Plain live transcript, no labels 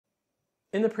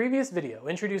In the previous video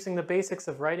introducing the basics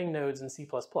of writing nodes in C++,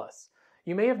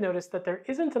 you may have noticed that there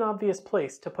isn't an obvious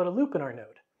place to put a loop in our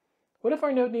node. What if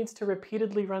our node needs to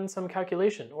repeatedly run some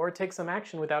calculation or take some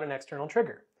action without an external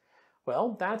trigger?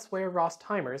 Well, that's where ROS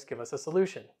timers give us a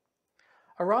solution.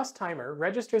 A ROS timer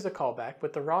registers a callback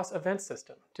with the ROS event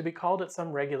system to be called at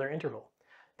some regular interval.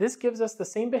 This gives us the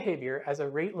same behavior as a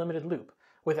rate-limited loop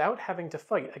without having to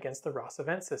fight against the ROS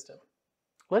event system.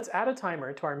 Let's add a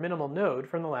timer to our minimal node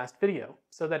from the last video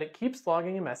so that it keeps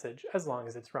logging a message as long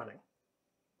as it's running.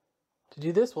 To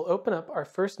do this, we'll open up our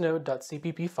first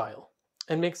node.cpp file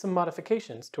and make some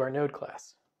modifications to our node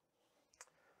class.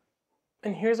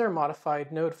 And here's our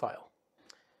modified node file.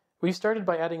 We started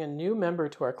by adding a new member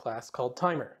to our class called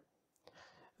timer.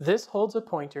 This holds a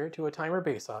pointer to a timer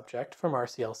base object from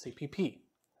RCL-CPP.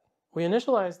 We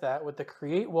initialize that with the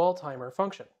createWallTimer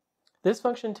function. This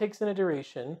function takes in a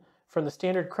duration from the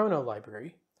standard chrono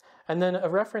library, and then a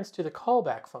reference to the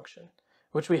callback function,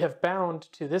 which we have bound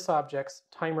to this object's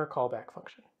timer callback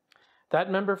function.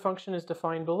 That member function is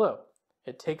defined below.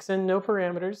 It takes in no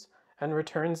parameters and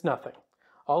returns nothing.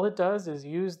 All it does is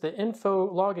use the info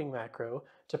logging macro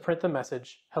to print the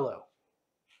message hello.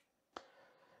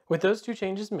 With those two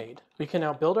changes made, we can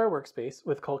now build our workspace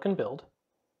with Culkin build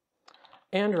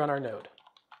and run our node.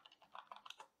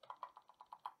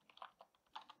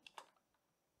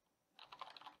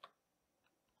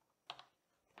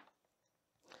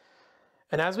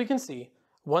 And as we can see,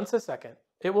 once a second,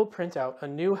 it will print out a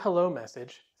new hello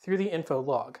message through the info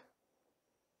log.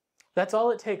 That's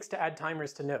all it takes to add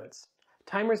timers to nodes.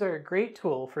 Timers are a great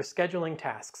tool for scheduling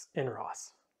tasks in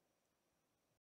ROS.